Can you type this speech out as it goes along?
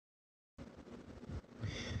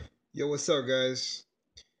Yo, what's up, guys?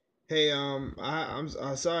 Hey, I'm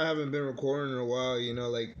sorry I haven't been recording in a while.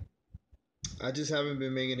 I just haven't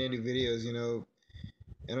been making any videos.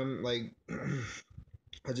 And I'm like,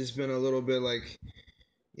 I just been a little bit like,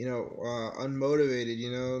 unmotivated.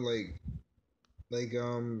 Like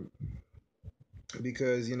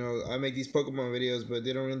because I make these Pokemon videos, but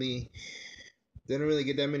they don't really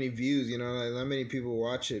get that many views. Like, not many people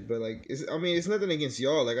watch it. But like, it's nothing against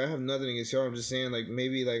y'all. Like, I have nothing against y'all. I'm just saying, like,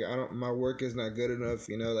 maybe like my work is not good enough.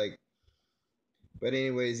 Like. But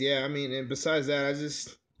anyways, yeah, I mean, and besides that, I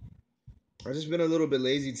just been a little bit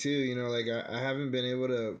lazy too. Like I haven't been able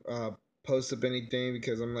to post up anything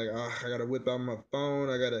because I'm like, oh, I gotta whip out my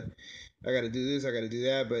phone. I gotta do this. I gotta do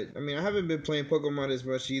that. But I mean, I haven't been playing Pokemon as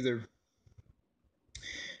much either.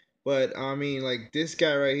 But I mean, like this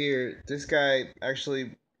guy right here, this guy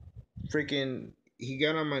actually freaking he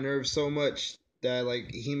got on my nerves so much that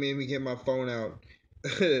like he made me get my phone out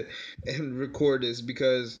and record this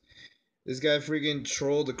because this guy freaking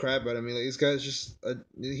trolled the crap out of me. Like this guy's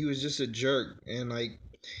he was just a jerk, and like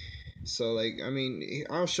so like I mean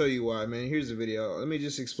I'll show you why, man. Here's the video. Let me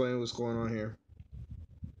just explain what's going on here.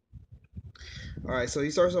 All right, so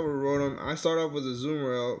he starts off with Rotom. I start off with a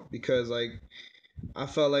Azumarill because like I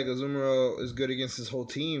felt like Azumarill is good against his whole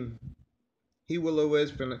team. He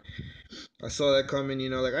Will-O-Wisp, and I saw that coming.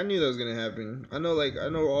 Like I knew that was gonna happen. I know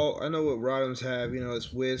what Rotoms have.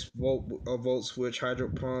 It's Wisp, Volt Switch,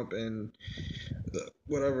 Hydro Pump, and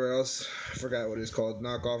whatever else. I forgot what it's called,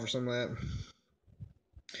 knockoff or something like that.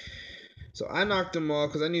 So I knocked him off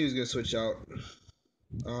because I knew he was gonna switch out.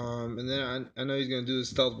 And then I know he's gonna do the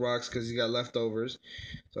stealth rocks because he got leftovers.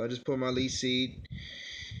 So I just put my lead seed,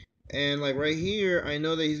 and like right here, I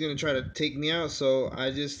know that he's gonna try to take me out. So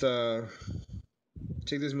I just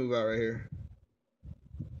take this move out right here.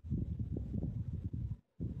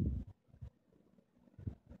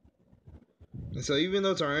 And so even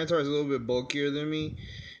though Tyranitar is a little bit bulkier than me,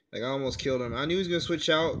 like I almost killed him. I knew he was gonna switch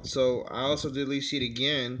out, so I also did lead seed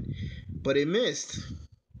again, but it missed.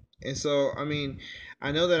 And so I mean,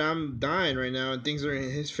 I know that I'm dying right now and things are in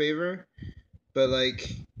his favor, but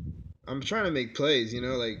like I'm trying to make plays,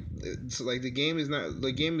 like it's like the game is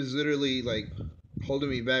literally like holding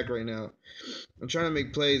me back right now. I'm trying to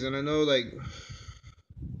make plays, and I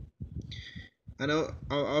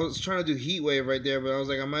was trying to do heat wave right there, but I was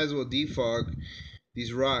like I might as well defog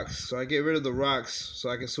these rocks, so I get rid of the rocks so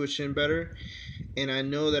I can switch in better, and I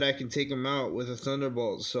know that I can take him out with a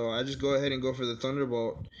thunderbolt, so I just go ahead and go for the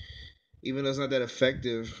thunderbolt, even though it's not that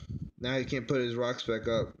effective. Now he can't put his rocks back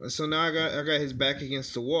up, and so now I got his back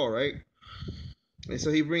against the wall, right? And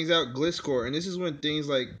so he brings out Gliscor, and this is when things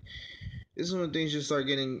just start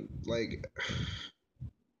getting like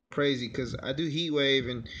crazy because I do Heat Wave,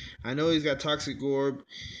 and I know he's got Toxic Orb,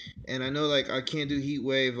 and I know like I can't do Heat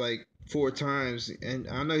Wave like four times, and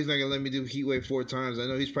I know he's not gonna let me do Heat Wave four times. I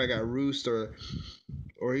know he's probably got Roost or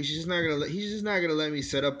he's just not gonna let me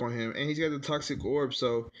set up on him, and he's got the Toxic Orb,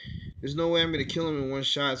 so there's no way I'm gonna kill him in one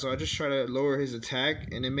shot. So I just try to lower his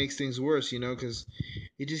attack, and it makes things worse, because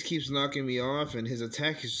he just keeps knocking me off, and his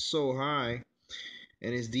attack is so high,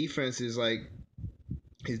 and his defense is high.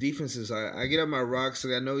 I get up my rocks,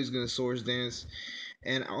 so I know he's gonna Swords Dance,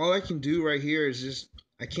 and all I can do right here is just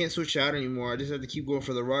I can't switch out anymore. I just have to keep going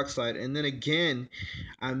for the rock slide, and then again,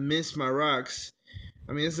 I miss my rocks.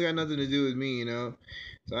 I mean, this got nothing to do with me.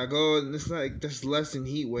 So I go, and it's like that's less than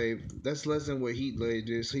Heat Wave. That's less than what Heat Wave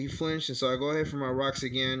did. So he flinched, and so I go ahead for my rocks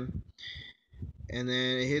again, and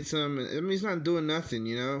then it hits him. I mean, he's not doing nothing.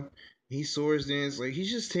 He Swords Dance, like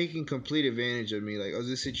he's just taking complete advantage of me, like of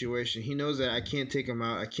this situation. He knows that I can't take him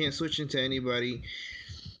out. I can't switch into anybody,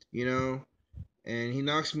 you know. And he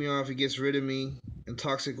knocks me off. He gets rid of me, and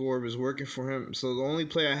Toxic Orb is working for him. So the only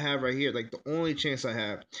play I have right here, like the only chance I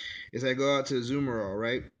have, is I go out to Azumarill,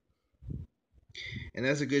 right? And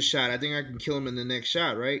that's a good shot. I think I can kill him in the next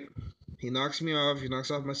shot, right? He knocks me off. He knocks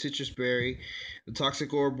off my Citrus Berry. The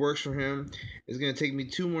Toxic Orb works for him. It's going to take me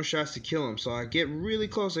two more shots to kill him. So I get really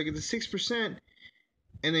close. I get to 6%.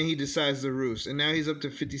 And then he decides to roost. And now he's up to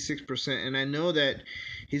 56%. And I know that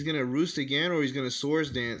he's going to roost again or he's going to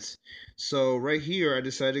Swords Dance. So right here, I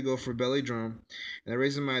decided to go for Belly Drum. And I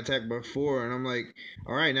raised my attack by 4. And I'm like,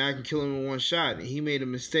 all right, now I can kill him in one shot. And he made a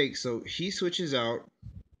mistake. So he switches out.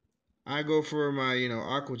 I go for my,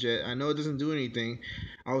 Aqua Jet. I know it doesn't do anything.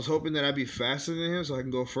 I was hoping that I'd be faster than him so I can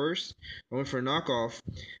go first. I went for a knockoff,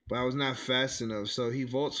 but I was not fast enough. So he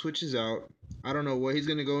Volt switches out. I don't know what he's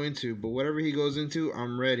going to go into, but whatever he goes into,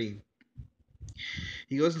 I'm ready.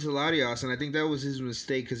 He goes into Latios, and I think that was his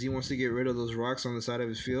mistake because he wants to get rid of those rocks on the side of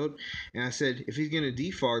his field. And I said, if he's going to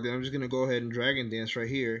defog, then I'm just going to go ahead and Dragon Dance right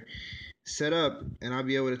here. set up, and I'll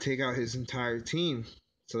be able to take out his entire team.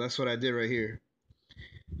 So that's what I did right here.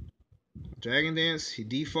 Dragon Dance, he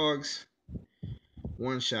defogs,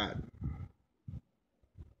 one shot.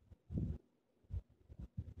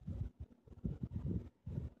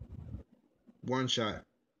 One shot.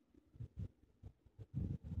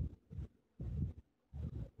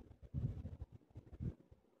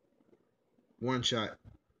 One shot.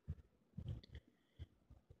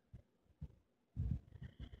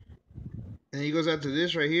 And he goes out to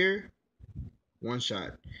this right here. One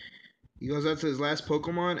shot. He goes out to his last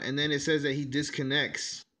Pokemon, and then it says that he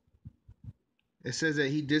disconnects. It says that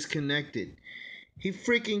he disconnected. He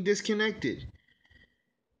freaking disconnected.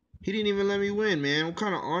 He didn't even let me win, man. What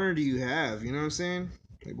kind of honor do you have? You know what I'm saying?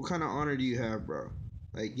 Like, what kind of honor do you have, bro?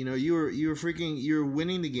 Like, you were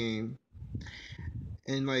winning the game,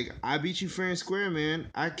 and like I beat you fair and square,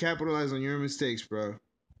 man. I capitalized on your mistakes, bro.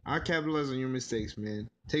 I capitalized on your mistakes, man.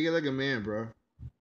 Take it like a man, bro.